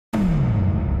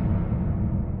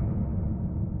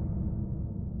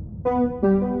Good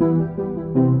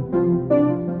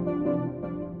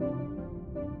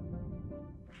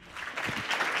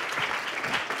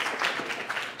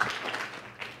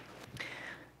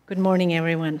morning,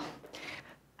 everyone.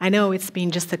 I know it's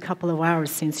been just a couple of hours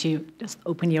since you just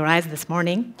opened your eyes this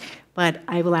morning, but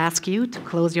I will ask you to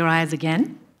close your eyes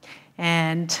again,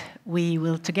 and we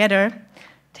will together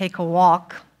take a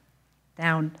walk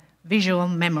down visual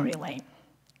memory lane.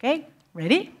 Okay,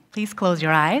 ready? Please close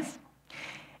your eyes.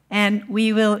 And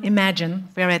we will imagine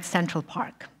we're at Central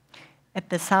Park, at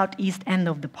the southeast end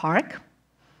of the park,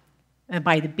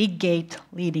 by the big gate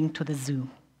leading to the zoo.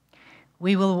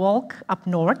 We will walk up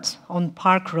north on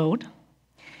Park Road,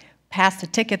 past the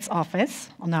tickets office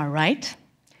on our right,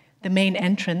 the main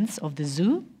entrance of the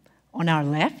zoo on our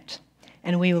left,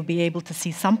 and we will be able to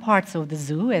see some parts of the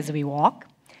zoo as we walk,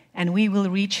 and we will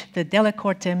reach the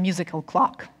Delacorte musical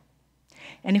clock.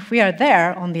 And if we are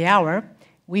there on the hour,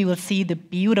 we will see the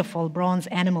beautiful bronze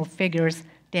animal figures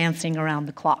dancing around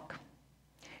the clock.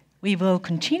 We will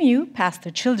continue past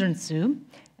the children's zoo,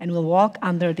 and we'll walk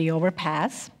under the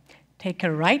overpass, take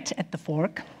a right at the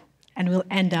fork, and we'll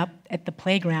end up at the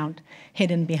playground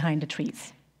hidden behind the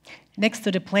trees. Next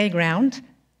to the playground,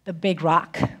 the Big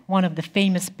Rock, one of the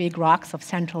famous big rocks of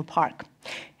Central Park.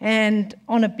 And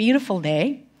on a beautiful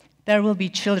day, there will be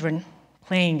children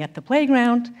playing at the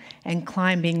playground and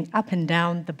climbing up and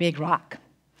down the Big Rock,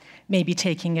 maybe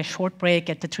taking a short break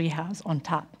at the treehouse on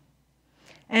top.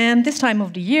 And this time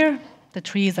of the year, the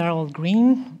trees are all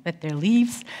green with their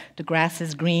leaves, the grass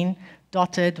is green,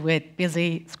 dotted with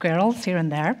busy squirrels here and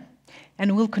there.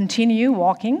 And we'll continue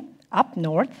walking up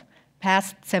north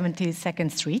past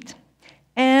 72nd Street.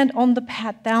 And on the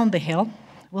path down the hill,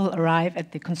 we'll arrive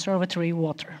at the Conservatory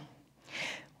Water,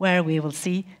 where we will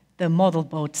see the model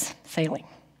boats sailing.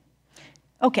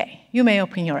 Okay, you may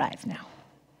open your eyes now.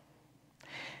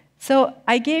 So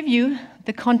I gave you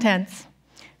the contents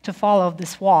to follow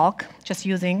this walk, just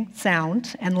using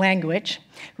sound and language,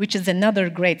 which is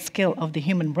another great skill of the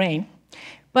human brain.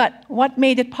 But what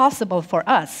made it possible for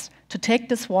us to take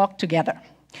this walk together?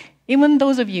 Even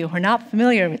those of you who are not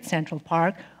familiar with Central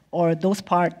Park or those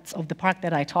parts of the park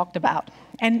that I talked about,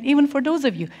 and even for those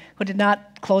of you who did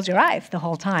not close your eyes the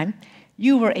whole time,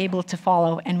 you were able to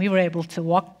follow and we were able to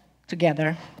walk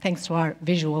together thanks to our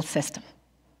visual system.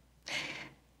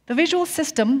 The visual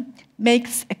system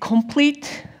makes a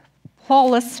complete,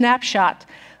 flawless snapshot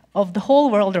of the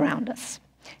whole world around us.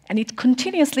 And it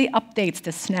continuously updates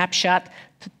the snapshot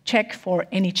to check for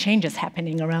any changes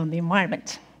happening around the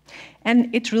environment.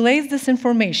 And it relays this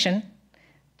information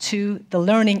to the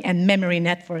learning and memory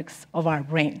networks of our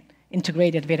brain,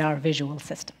 integrated with our visual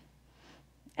system.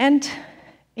 And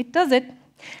it does it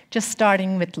just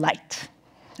starting with light.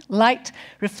 Light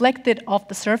reflected off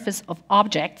the surface of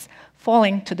objects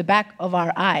falling to the back of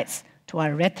our eyes, to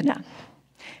our retina,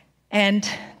 and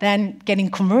then getting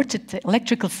converted to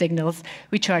electrical signals,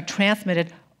 which are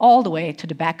transmitted all the way to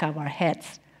the back of our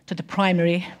heads, to the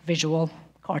primary visual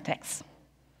cortex.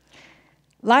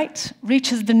 Light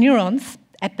reaches the neurons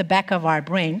at the back of our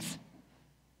brains,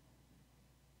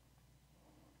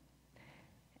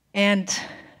 and,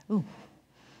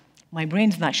 my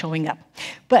brain's not showing up.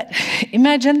 But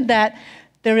imagine that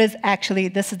there is actually,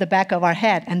 this is the back of our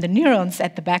head, and the neurons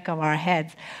at the back of our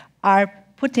heads are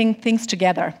putting things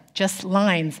together, just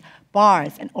lines,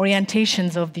 bars, and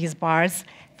orientations of these bars,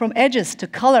 from edges to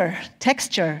color,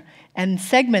 texture, and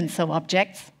segments of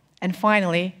objects, and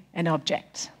finally, an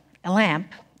object, a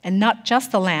lamp, and not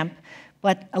just a lamp,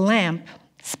 but a lamp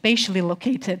spatially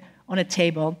located on a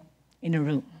table in a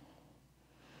room.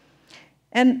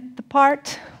 And the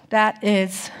part that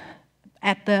is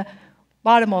at the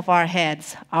bottom of our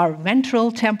heads, our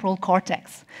ventral temporal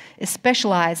cortex, is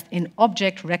specialized in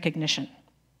object recognition.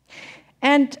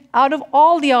 And out of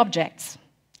all the objects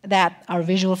that our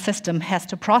visual system has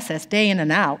to process day in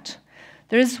and out,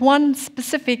 there is one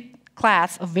specific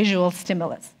class of visual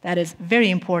stimulus that is very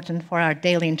important for our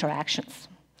daily interactions.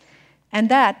 And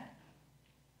that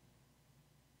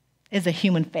is a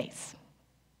human face.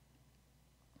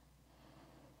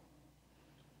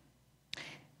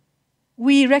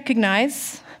 We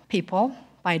recognize people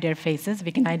by their faces.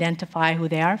 We can identify who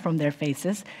they are from their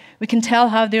faces. We can tell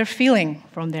how they're feeling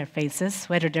from their faces,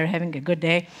 whether they're having a good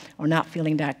day or not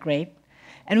feeling that great.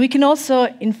 And we can also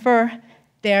infer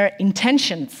their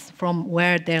intentions from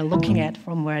where they're looking at,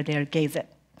 from where they're gazing.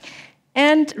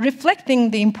 And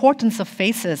reflecting the importance of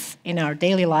faces in our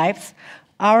daily lives,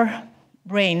 our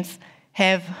brains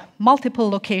have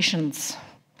multiple locations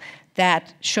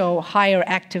that show higher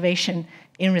activation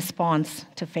in response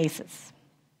to faces.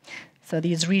 So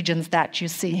these regions that you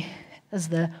see as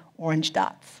the orange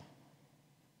dots.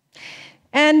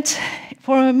 And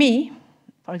for me,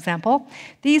 for example,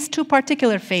 these two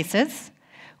particular faces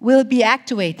will be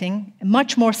activating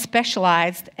much more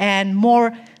specialized and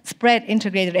more spread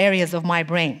integrated areas of my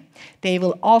brain. They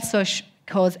will also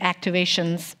cause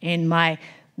activations in my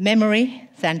memory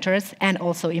centers and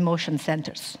also emotion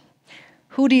centers.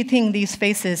 Who do you think these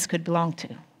faces could belong to?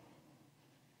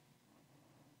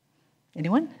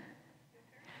 Anyone?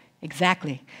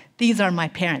 Exactly. These are my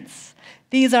parents.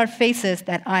 These are faces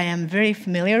that I am very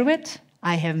familiar with.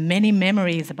 I have many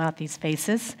memories about these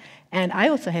faces, and I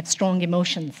also have strong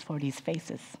emotions for these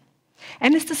faces.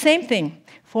 And it's the same thing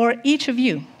for each of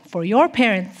you, for your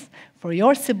parents, for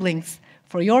your siblings,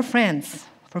 for your friends,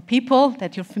 for people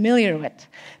that you're familiar with,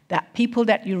 that people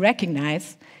that you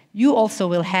recognize. You also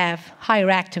will have higher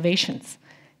activations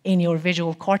in your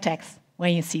visual cortex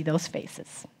when you see those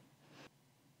faces.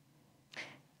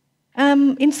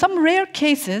 In some rare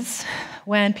cases,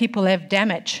 when people have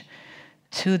damage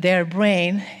to their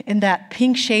brain in that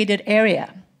pink shaded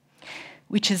area,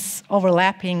 which is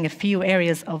overlapping a few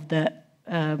areas of the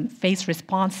face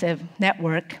responsive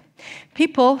network,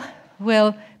 people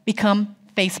will become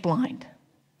face blind,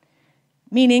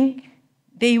 meaning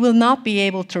they will not be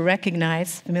able to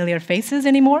recognize familiar faces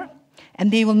anymore,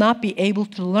 and they will not be able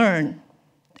to learn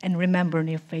and remember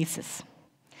new faces.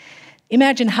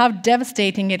 Imagine how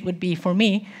devastating it would be for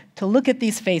me to look at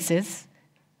these faces,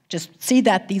 just see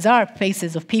that these are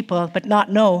faces of people, but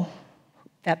not know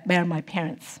that they're my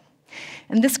parents.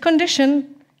 And this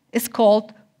condition is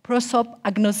called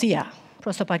prosopagnosia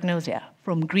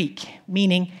from Greek,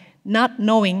 meaning not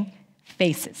knowing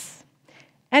faces.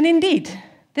 And indeed,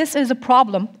 this is a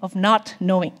problem of not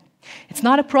knowing. It's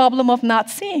not a problem of not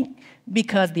seeing,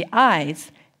 because the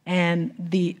eyes and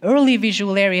the early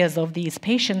visual areas of these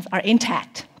patients are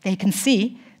intact. They can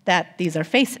see that these are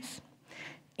faces.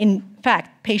 In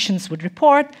fact, patients would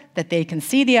report that they can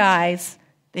see the eyes,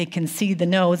 they can see the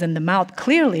nose and the mouth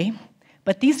clearly,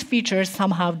 but these features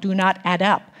somehow do not add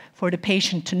up for the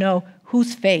patient to know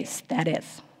whose face that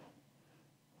is.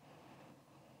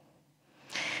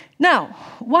 Now,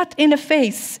 what in a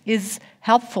face is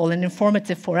helpful and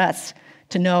informative for us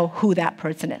to know who that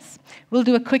person is? We'll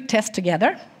do a quick test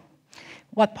together.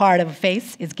 What part of a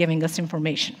face is giving us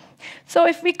information? So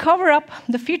if we cover up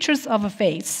the features of a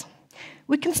face,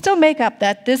 we can still make up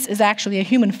that this is actually a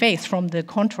human face from the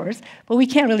contours, but we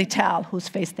can't really tell whose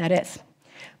face that is.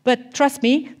 But trust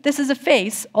me, this is a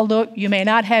face, although you may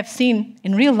not have seen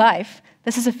in real life,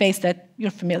 this is a face that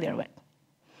you're familiar with.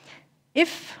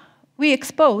 If we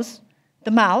expose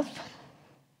the mouth,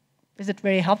 is it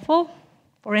very helpful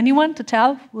for anyone to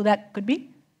tell who that could be?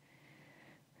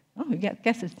 Oh, you get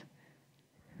guesses.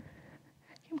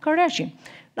 Kim Kardashian.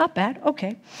 Not bad,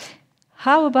 okay.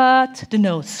 How about the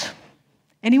nose?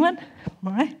 Anyone?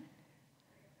 All right.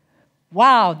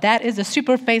 Wow, that is a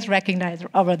super face recognizer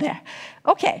over there.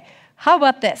 Okay, how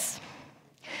about this?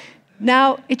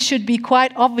 Now, it should be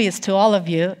quite obvious to all of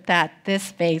you that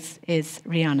this face is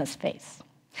Rihanna's face.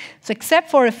 So except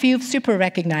for a few super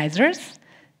recognizers,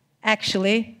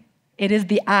 actually, it is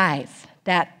the eyes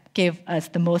that give us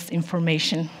the most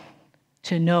information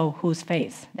to know whose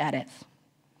face that is.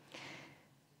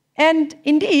 And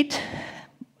indeed,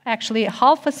 actually,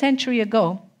 half a century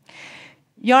ago,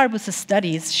 Yarbus'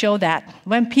 studies show that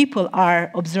when people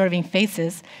are observing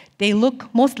faces, they look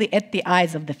mostly at the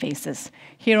eyes of the faces.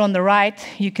 Here on the right,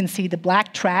 you can see the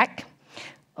black track.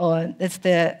 It's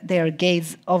their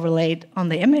gaze overlaid on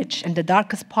the image, and the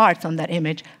darkest parts on that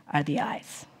image are the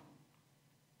eyes.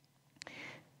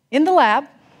 In the lab,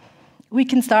 we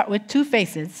can start with two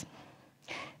faces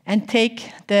and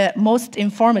take the most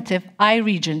informative eye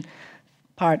region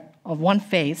part of one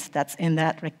face that's in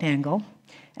that rectangle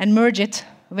and merge it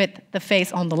with the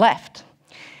face on the left.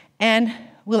 And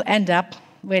we'll end up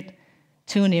with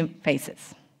two new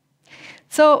faces.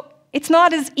 So it's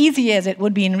not as easy as it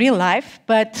would be in real life,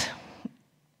 but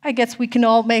I guess we can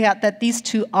all make out that these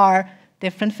two are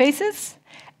different faces,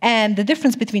 and the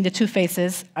difference between the two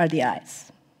faces are the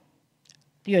eyes.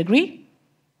 Do you agree?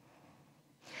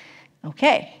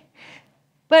 Okay.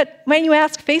 But when you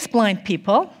ask face-blind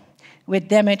people with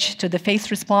damage to the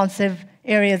face-responsive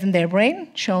areas in their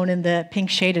brain, shown in the pink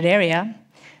shaded area,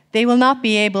 they will not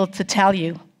be able to tell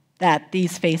you that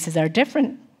these faces are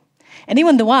different. And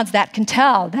even the ones that can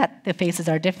tell that the faces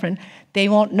are different, they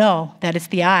won't know that it's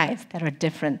the eyes that are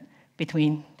different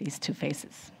between these two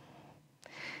faces.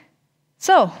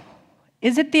 So,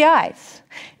 is it the eyes?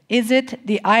 Is it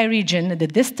the eye region, the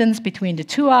distance between the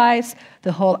two eyes,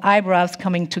 the whole eyebrows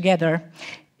coming together?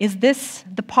 Is this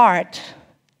the part,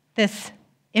 this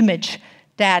image,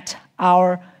 that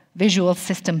our visual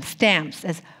system stamps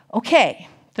as, okay,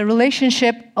 the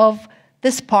relationship of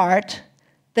this part,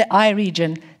 the eye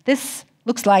region. This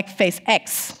looks like face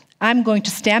X. I'm going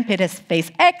to stamp it as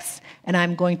face X, and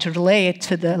I'm going to relay it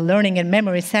to the learning and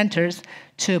memory centers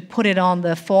to put it on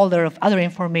the folder of other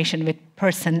information with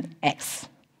person X.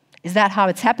 Is that how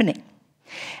it's happening?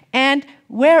 And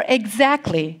where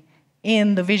exactly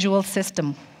in the visual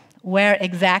system, where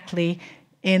exactly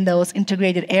in those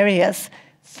integrated areas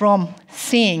from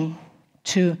seeing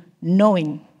to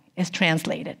knowing is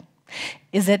translated?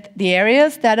 Is it the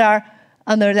areas that are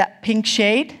under that pink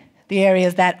shade, the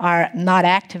areas that are not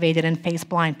activated in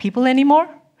face-blind people anymore?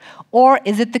 Or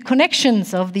is it the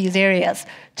connections of these areas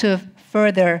to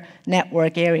further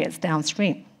network areas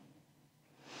downstream?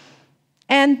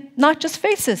 And not just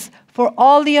faces, for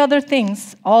all the other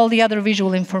things, all the other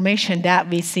visual information that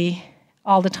we see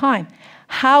all the time.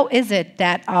 How is it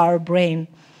that our brain,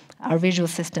 our visual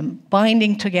system,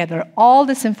 binding together all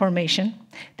this information,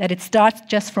 that it starts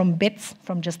just from bits,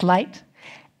 from just light,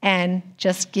 and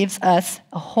just gives us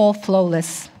a whole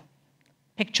flowless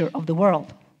picture of the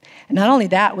world? And not only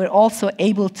that, we're also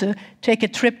able to take a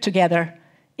trip together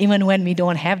even when we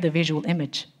don't have the visual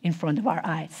image in front of our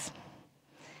eyes.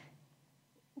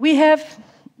 We have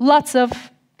lots of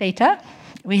data,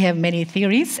 we have many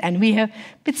theories, and we have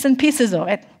bits and pieces of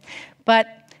it, but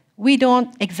we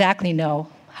don't exactly know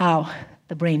how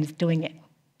the brain is doing it.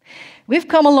 We've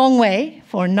come a long way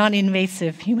for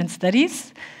non-invasive human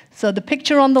studies. So the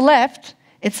picture on the left,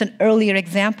 it's an earlier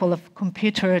example of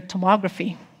computer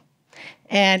tomography.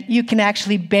 And you can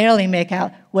actually barely make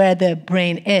out where the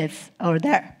brain is over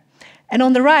there. And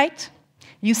on the right,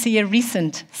 you see a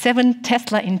recent 7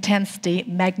 Tesla intensity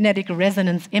magnetic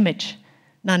resonance image,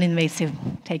 non-invasive,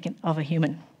 taken of a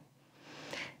human.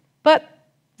 But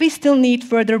we still need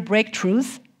further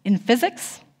breakthroughs in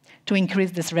physics to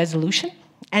increase this resolution.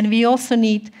 And we also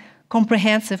need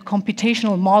comprehensive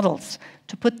computational models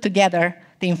to put together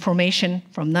the information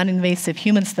from non-invasive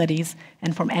human studies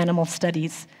and from animal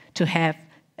studies to have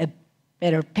a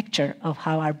better picture of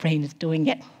how our brain is doing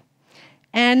it.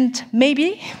 And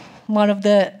maybe one of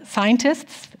the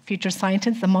scientists, future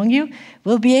scientists among you,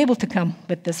 will be able to come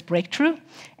with this breakthrough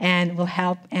and will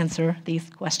help answer these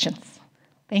questions.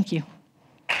 Thank you.